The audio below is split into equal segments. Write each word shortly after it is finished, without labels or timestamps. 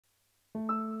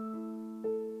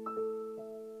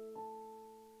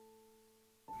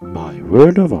my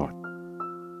world of art.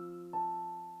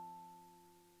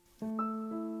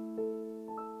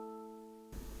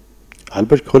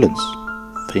 Albert Collins,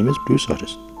 famous blues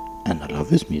artist, and I love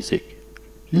his music,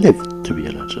 lived to be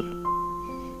a legend.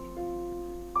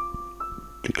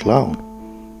 The clown,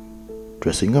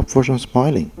 dressing up for some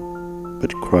smiling,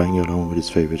 but crying alone with his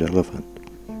favorite elephant.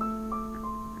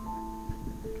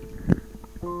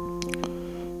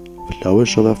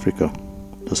 Flowers of Africa.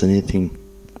 Does anything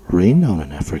rain down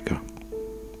in Africa?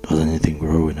 Does anything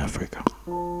grow in Africa?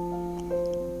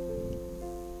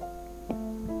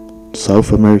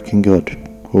 South American god,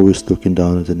 always looking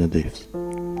down at the natives,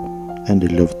 and they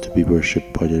love to be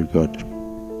worshipped by their god.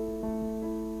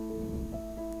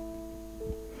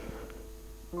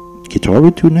 Guitar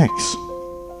with two necks,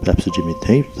 perhaps a Jimmy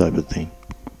Tape type of thing,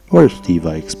 or a Steve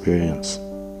Vai experience.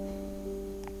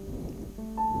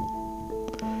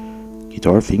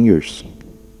 Guitar fingers.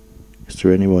 Is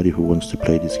there anybody who wants to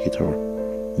play this guitar?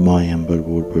 My humble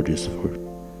word is for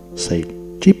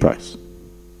sale, cheap price.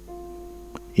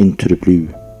 Into the blue,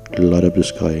 light up the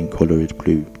sky and color it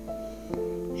blue.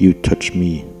 You touch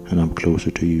me and I'm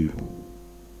closer to you.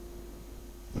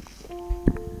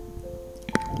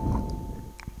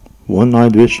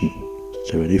 One-eyed vision.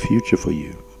 Is there any future for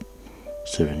you?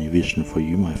 Is there any vision for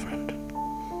you, my friend?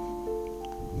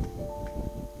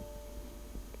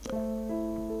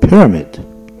 Pyramid.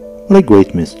 What a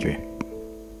great mystery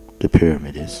the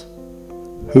pyramid is.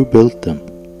 Who built them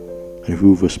and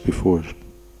who was before?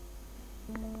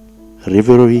 A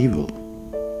river of evil.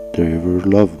 The river of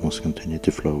love must continue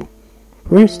to flow.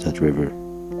 Where is that river?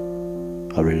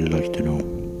 I really like to know.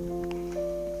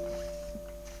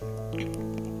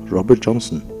 Robert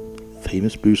Johnson,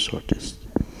 famous blues artist,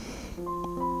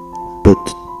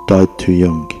 but died too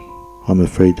young. I'm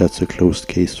afraid that's a closed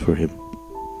case for him.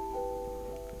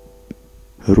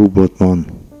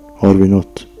 Robotman, are we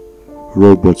not?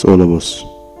 Robots, all of us,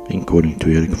 according to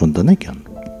Erik von Däniken.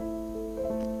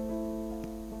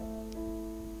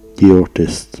 The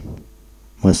artist,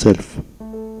 myself,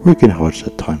 working hard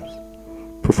at times,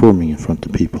 performing in front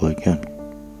of people again.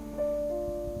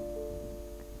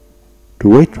 The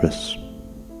waitress,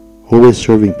 always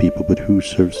serving people, but who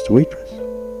serves the waitress?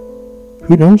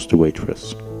 Who knows the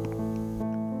waitress?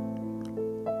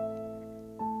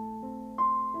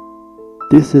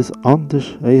 This is Anders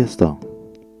Hjelle Øiestad.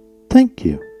 Thank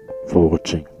you for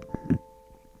watching.